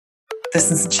This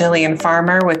is Jillian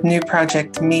Farmer with New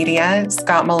Project Media.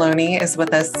 Scott Maloney is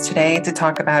with us today to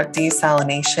talk about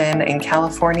desalination in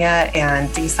California and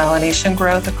desalination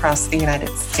growth across the United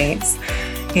States.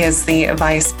 He is the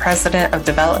Vice President of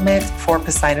Development for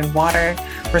Poseidon Water,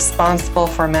 responsible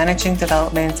for managing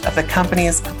development of the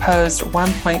company's proposed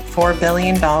 $1.4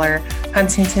 billion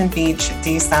Huntington Beach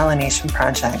desalination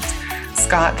project.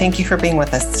 Scott, thank you for being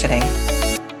with us today.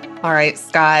 All right,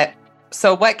 Scott.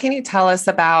 So what can you tell us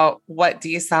about what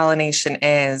desalination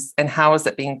is and how is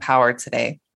it being powered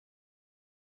today?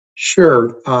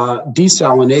 Sure.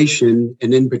 Desalination,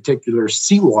 and in particular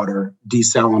seawater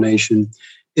desalination,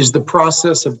 is the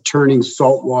process of turning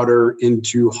salt water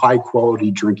into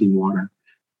high-quality drinking water.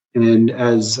 And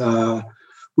as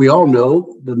we all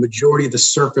know, the majority of the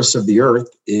surface of the earth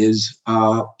is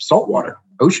salt water,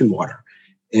 ocean water.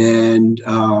 And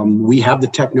we have the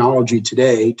technology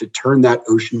today to turn that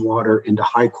ocean water into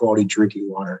high quality drinking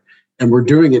water. And we're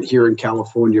doing it here in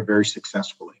California very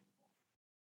successfully.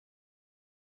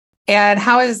 And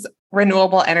how is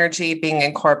renewable energy being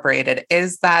incorporated?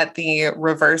 Is that the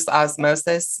reverse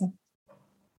osmosis?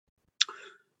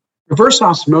 Reverse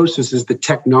osmosis is the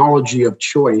technology of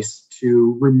choice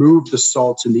to remove the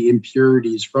salts and the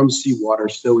impurities from seawater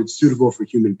so it's suitable for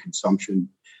human consumption.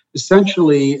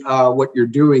 Essentially, what you're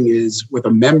doing is with a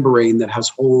membrane that has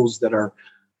holes that are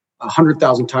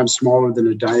 100,000 times smaller than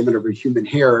the diameter of a human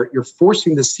hair, you're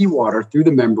forcing the seawater through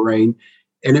the membrane,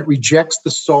 and it rejects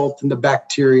the salt and the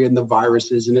bacteria and the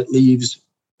viruses, and it leaves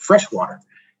fresh water.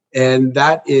 And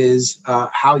that is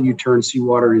how you turn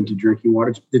seawater into drinking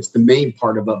water. It's the main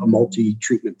part of a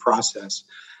multi-treatment process.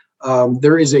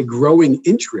 There is a growing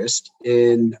interest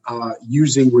in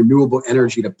using renewable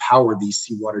energy to power these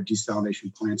seawater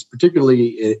desalination plants,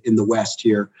 particularly in the West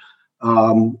here.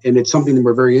 And it's something that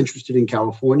we're very interested in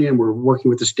California, and we're working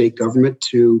with the state government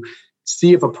to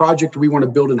see if a project we want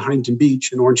to build in Huntington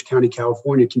Beach in Orange County,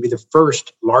 California, can be the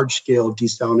first large-scale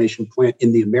desalination plant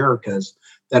in the Americas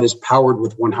that is powered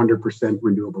with 100%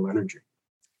 renewable energy.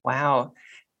 Wow.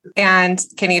 And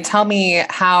can you tell me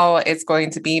how it's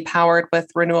going to be powered with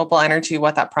renewable energy,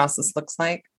 what that process looks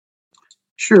like?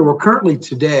 Sure. Well, currently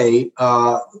today,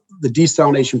 the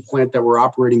desalination plant that we're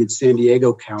operating in San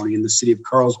Diego County in the city of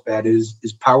Carlsbad is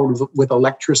powered with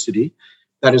electricity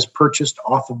that is purchased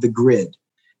off of the grid.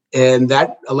 And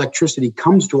that electricity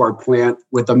comes to our plant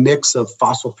with a mix of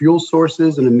fossil fuel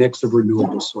sources and a mix of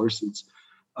renewable sources.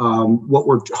 What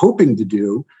we're hoping to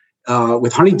do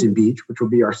with Huntington Beach, which will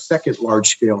be our second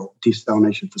large-scale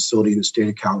desalination facility in the state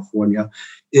of California,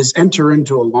 is enter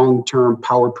into a long-term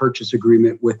power purchase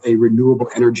agreement with a renewable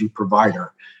energy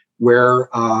provider, where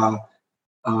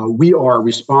we are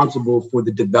responsible for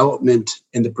the development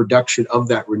and the production of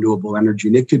that renewable energy.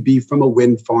 And it could be from a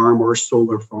wind farm or a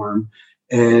solar farm.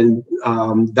 And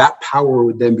that power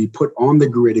would then be put on the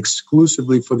grid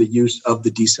exclusively for the use of the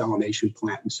desalination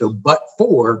plant. And so, but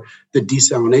for the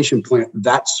desalination plant,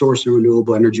 that source of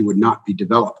renewable energy would not be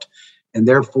developed. And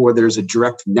therefore, there's a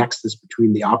direct nexus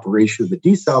between the operation of the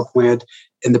desal plant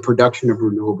and the production of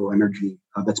renewable energy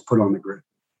that's put on the grid.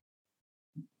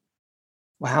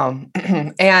 Wow.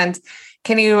 And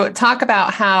can you talk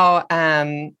about how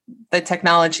the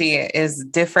technology is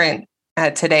different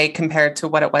today compared to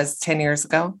what it was 10 years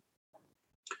ago?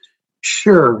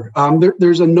 Sure.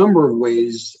 There's a number of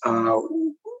ways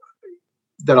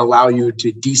that allow you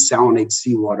to desalinate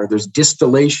seawater. There's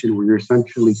distillation, where you're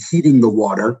essentially heating the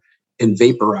water and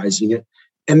vaporizing it.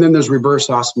 And then there's reverse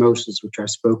osmosis, which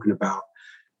I've spoken about.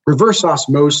 Reverse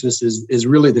osmosis is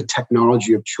really the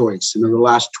technology of choice. And in the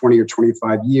last 20 or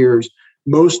 25 years,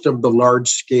 most of the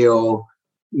large-scale,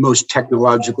 most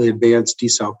technologically advanced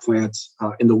desal plants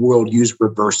in the world use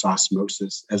reverse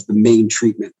osmosis as the main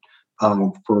treatment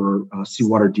for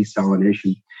seawater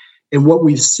desalination. And what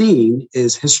we've seen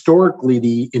is historically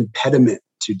the impediment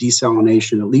to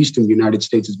desalination, at least in the United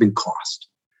States, has been cost.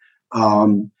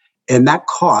 And that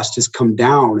cost has come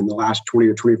down in the last 20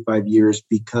 or 25 years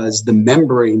because the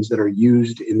membranes that are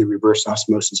used in the reverse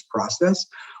osmosis process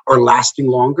are lasting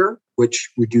longer,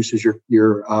 which reduces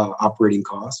your operating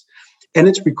costs. And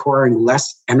it's requiring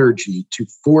less energy to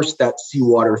force that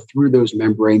seawater through those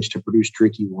membranes to produce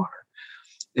drinking water.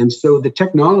 And so the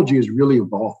technology has really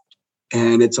evolved,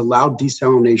 and it's allowed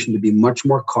desalination to be much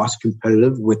more cost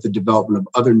competitive with the development of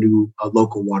other new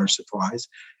local water supplies.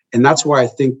 And that's why I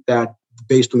think that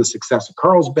based on the success of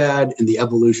Carlsbad and the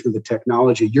evolution of the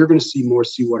technology, you're going to see more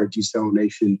seawater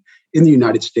desalination in the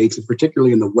United States, and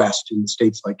particularly in the West, in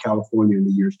states like California, in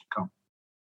the years to come.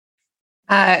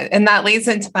 And that leads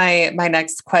into my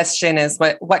next question is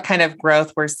what kind of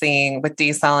growth we're seeing with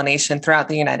desalination throughout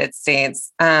the United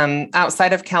States.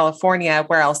 Outside of California,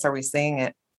 where else are we seeing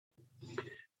it?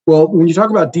 Well, when you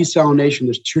talk about desalination,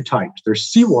 there's two types. There's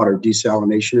seawater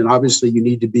desalination, and obviously you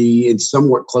need to be in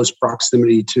somewhat close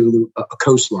proximity to a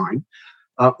coastline.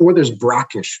 Or there's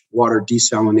brackish water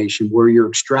desalination, where you're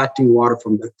extracting water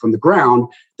from the ground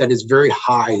that is very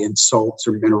high in salts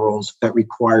or minerals that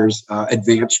requires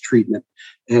advanced treatment.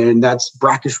 And that's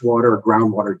brackish water or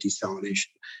groundwater desalination.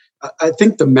 I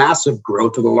think the massive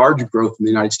growth or the large growth in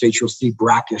the United States, you'll see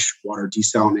brackish water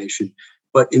desalination.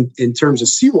 But in terms of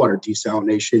seawater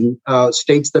desalination,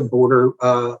 states that border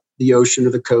the ocean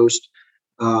or the coast,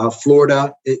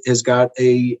 Florida has got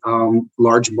a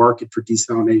large market for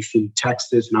desalination,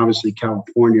 Texas, and obviously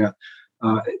California,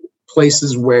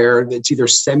 places where it's either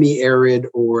semi-arid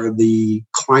or the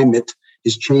climate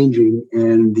is changing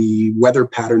and the weather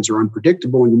patterns are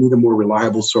unpredictable and you need a more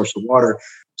reliable source of water.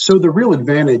 So the real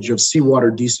advantage of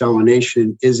seawater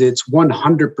desalination is it's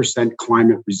 100%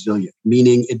 climate resilient,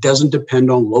 meaning it doesn't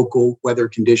depend on local weather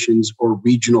conditions or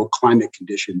regional climate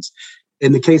conditions.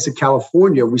 In the case of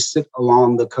California, we sit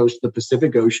along the coast of the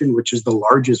Pacific Ocean, which is the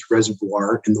largest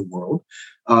reservoir in the world.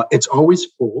 It's always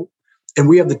full. And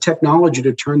we have the technology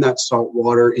to turn that salt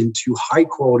water into high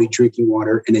quality drinking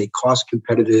water in a cost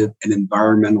competitive and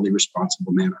environmentally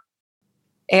responsible manner.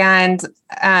 And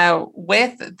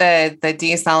with the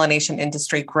desalination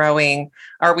industry growing,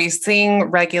 are we seeing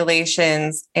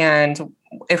regulations? And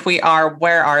if we are,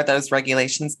 where are those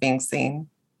regulations being seen?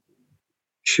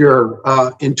 Sure.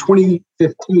 In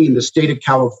 2015, the state of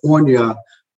California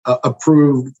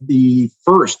approved the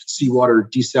first seawater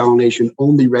desalination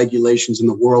only regulations in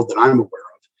the world that I'm aware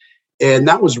of. And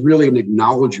that was really an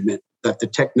acknowledgement that the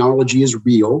technology is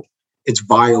real, it's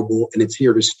viable, and it's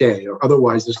here to stay, or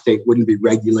otherwise the state wouldn't be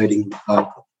regulating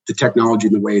the technology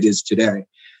in the way it is today.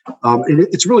 And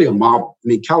it's really a model. I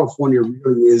mean, California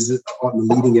really is on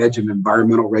the leading edge of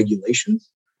environmental regulations.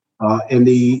 And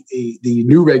the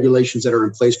new regulations that are in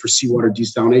place for seawater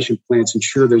desalination plants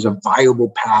ensure there's a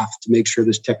viable path to make sure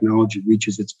this technology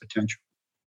reaches its potential.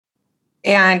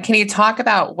 And can you talk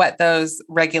about what those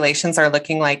regulations are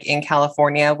looking like in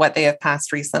California, what they have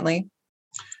passed recently?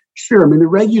 Sure. I mean, the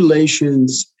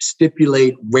regulations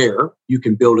stipulate where you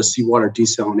can build a seawater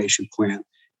desalination plant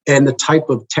and the type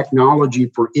of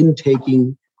technology for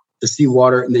intaking the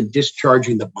seawater and then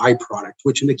discharging the byproduct,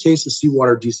 which in the case of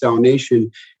seawater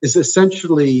desalination is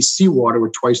essentially seawater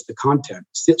with twice the content,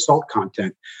 salt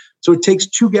content. So it takes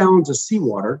 2 gallons of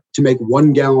seawater to make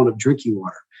 1 gallon of drinking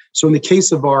water. So in the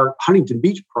case of our Huntington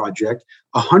Beach project,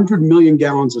 100 million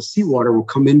gallons of seawater will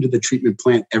come into the treatment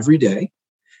plant every day.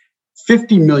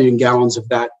 50 million gallons of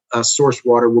that source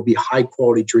water will be high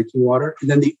quality drinking water. And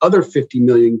then the other 50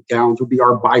 million gallons will be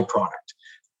our byproduct,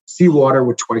 seawater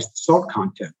with twice the salt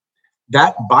content.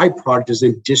 That byproduct is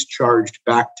then discharged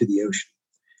back to the ocean.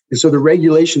 And so the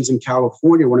regulations in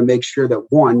California want to make sure that,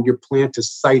 one, your plant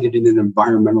is sited in an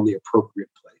environmentally appropriate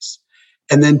place.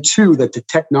 And then two, that the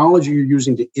technology you're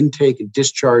using to intake and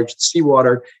discharge the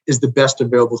seawater is the best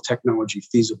available technology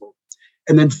feasible.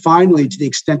 And then finally, to the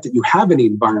extent that you have any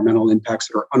environmental impacts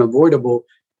that are unavoidable,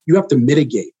 you have to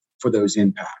mitigate for those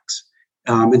impacts.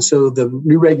 And so the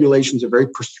new regulations are very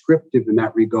prescriptive in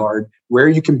that regard, where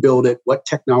you can build it, what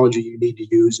technology you need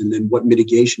to use, and then what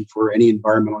mitigation for any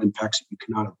environmental impacts that you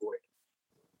cannot avoid.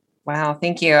 Wow,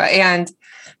 thank you. And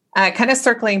kind of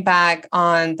circling back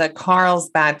on the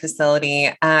Carlsbad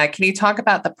facility, can you talk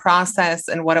about the process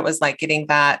and what it was like getting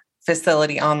that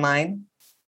facility online?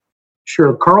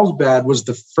 Sure. Carlsbad was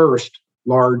the first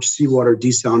large seawater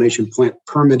desalination plant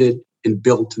permitted and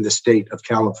built in the state of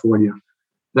California.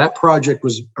 That project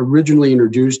was originally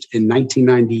introduced in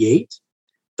 1998.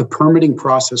 The permitting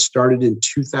process started in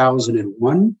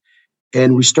 2001,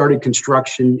 and we started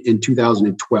construction in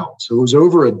 2012. So it was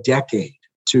over a decade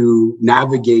to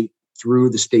navigate through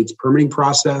the state's permitting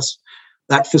process.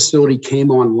 That facility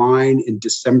came online in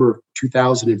December of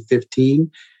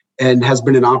 2015 and has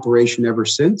been in operation ever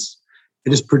since. It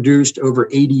has produced over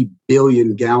 80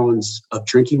 billion gallons of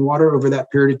drinking water over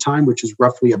that period of time, which is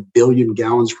roughly 1 billion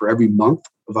gallons for every month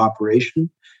of operation.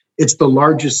 It's the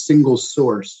largest single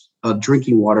source of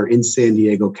drinking water in San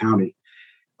Diego County.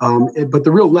 But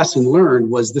the real lesson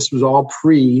learned was this was all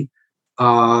pre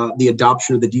the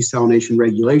adoption of the desalination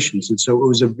regulations. And so it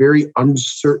was a very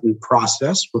uncertain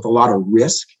process with a lot of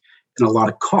risk and a lot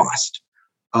of cost.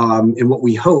 And what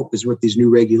we hope is with these new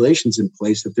regulations in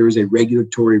place, that there is a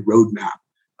regulatory roadmap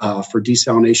for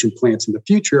desalination plants in the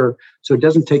future. So it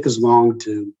doesn't take as long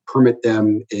to permit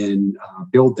them and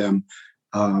build them.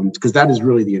 because that is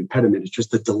really the impediment. It's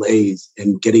just the delays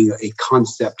in getting a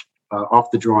concept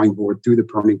off the drawing board through the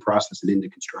permitting process and into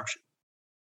construction.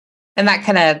 And that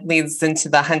kind of leads into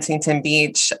the Huntington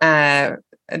Beach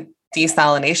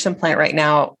desalination plant right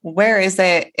now. Where is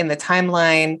it in the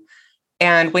timeline?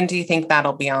 And when do you think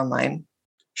that'll be online?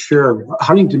 Sure.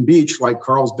 Huntington Beach, like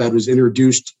Carlsbad, was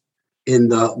introduced in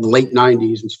the late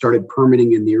 90s and started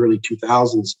permitting in the early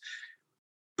 2000s.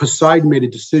 Poseidon made a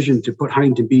decision to put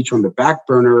Huntington Beach on the back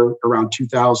burner around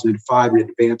 2005 and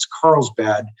advance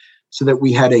Carlsbad so that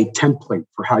we had a template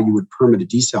for how you would permit a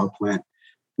desal plant.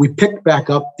 We picked back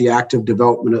up the active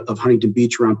development of Huntington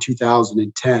Beach around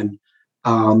 2010.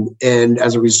 And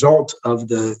as a result of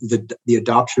the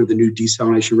adoption of the new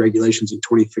desalination regulations in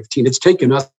 2015, it's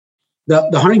taken us.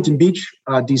 The Huntington Beach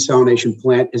desalination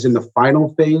plant is in the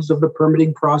final phase of the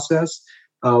permitting process.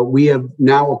 We have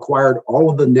now acquired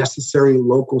all of the necessary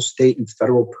local, state, and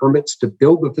federal permits to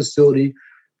build the facility,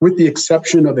 with the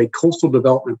exception of a coastal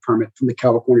development permit from the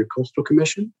California Coastal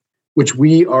Commission, which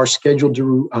we are scheduled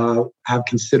to have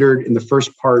considered in the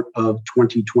first part of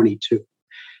 2022.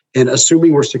 And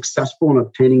assuming we're successful in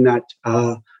obtaining that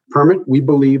permit, we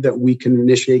believe that we can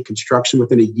initiate construction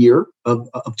within a year of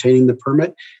obtaining the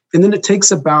permit. And then it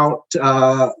takes about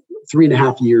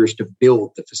 3.5 years to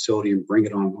build the facility and bring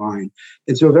it online.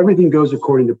 And so if everything goes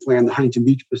according to plan, the Huntington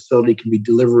Beach facility can be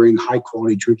delivering high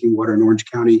quality drinking water in Orange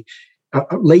County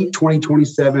late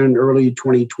 2027, early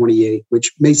 2028,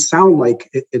 which may sound like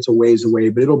it's a ways away,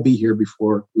 but it'll be here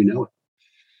before we know it.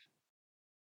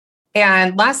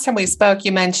 And last time we spoke,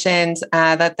 you mentioned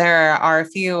that there are a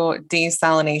few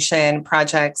desalination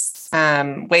projects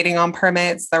waiting on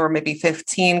permits. There were maybe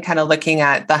 15 kind of looking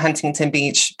at the Huntington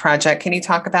Beach project. Can you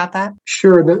talk about that?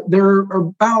 Sure. There are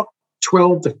about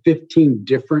 12 to 15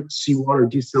 different seawater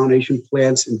desalination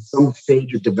plants in some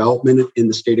stage of development in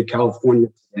the state of California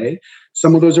today.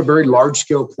 Some of those are very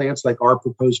large-scale plants like our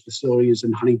proposed facilities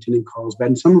in Huntington and Carlsbad,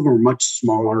 and some of them are much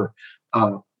smaller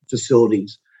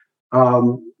facilities.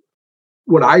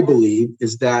 What I believe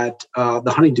is that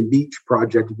the Huntington Beach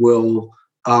project will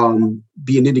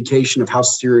be an indication of how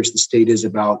serious the state is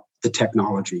about the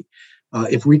technology.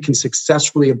 If we can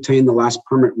successfully obtain the last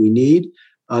permit we need,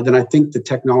 then I think the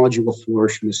technology will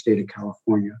flourish in the state of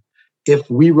California. If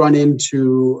we run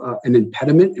into an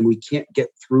impediment and we can't get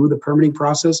through the permitting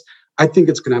process, I think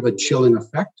it's going to have a chilling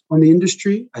effect on the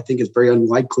industry. I think it's very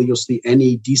unlikely you'll see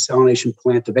any desalination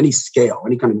plant of any scale,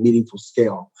 any kind of meaningful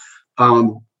scale,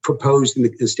 proposed in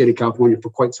the state of California for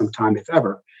quite some time, if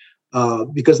ever.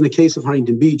 Because in the case of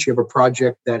Huntington Beach, you have a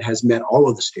project that has met all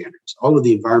of the standards, all of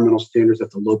the environmental standards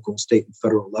at the local, state, and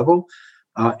federal level.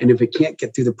 And if it can't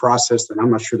get through the process, then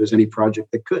I'm not sure there's any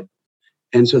project that could.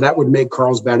 And so that would make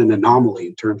Carlsbad an anomaly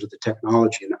in terms of the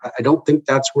technology. And I don't think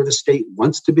that's where the state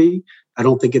wants to be. I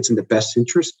don't think it's in the best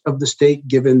interest of the state,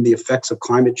 given the effects of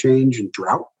climate change and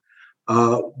drought.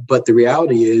 But the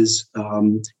reality is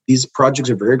these projects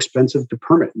are very expensive to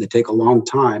permit and they take a long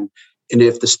time. And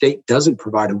if the state doesn't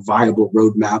provide a viable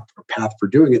roadmap or path for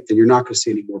doing it, then you're not going to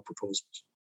see any more proposals.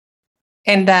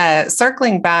 And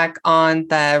circling back on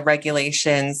the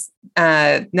regulations,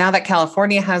 now that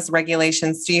California has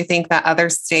regulations, do you think that other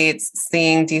states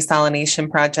seeing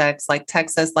desalination projects like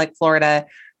Texas, like Florida,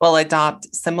 will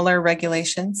adopt similar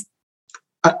regulations?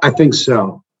 I think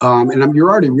so. And you're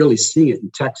already really seeing it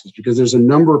in Texas because there's a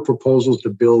number of proposals to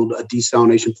build a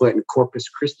desalination plant in Corpus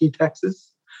Christi,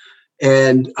 Texas.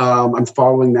 And I'm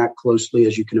following that closely,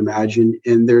 as you can imagine.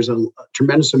 And there's a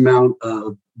tremendous amount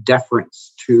of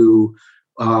deference to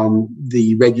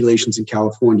the regulations in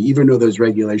California, even though those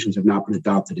regulations have not been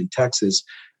adopted in Texas.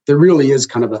 There really is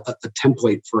kind of a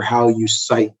template for how you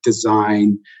site,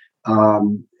 design,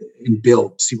 and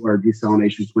build seawater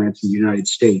desalination plants in the United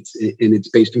States. And it's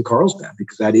based in Carlsbad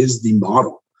because that is the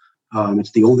model.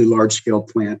 It's the only large-scale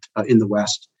plant in the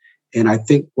West. And I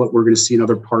think what we're going to see in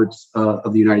other parts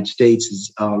of the United States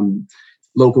is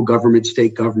local governments,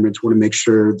 state governments want to make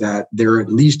sure that they're at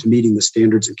least meeting the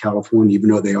standards in California, even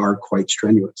though they are quite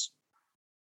strenuous.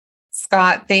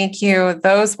 Scott, thank you.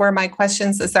 Those were my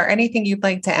questions. Is there anything you'd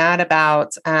like to add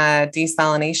about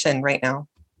desalination right now?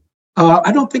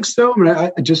 I don't think so. I mean,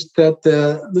 I just that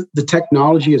the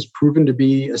technology has proven to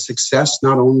be a success,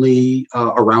 not only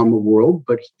around the world,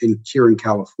 but here in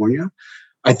California.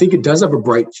 I think it does have a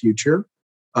bright future.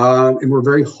 And we're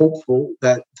very hopeful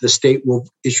that the state will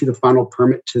issue the final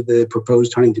permit to the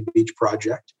proposed Huntington Beach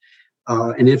project.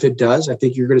 And if it does, I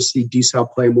think you're going to see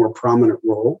desal play a more prominent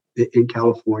role in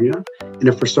California. And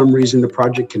if for some reason the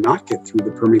project cannot get through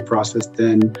the permitting process,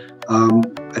 then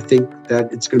I think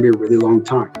that it's going to be a really long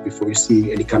time before we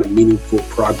see any kind of meaningful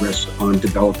progress on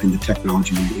developing the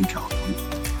technology in California.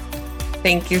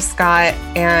 Thank you, Scott.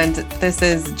 And this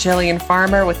is Jillian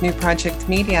Farmer with New Project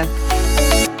Media.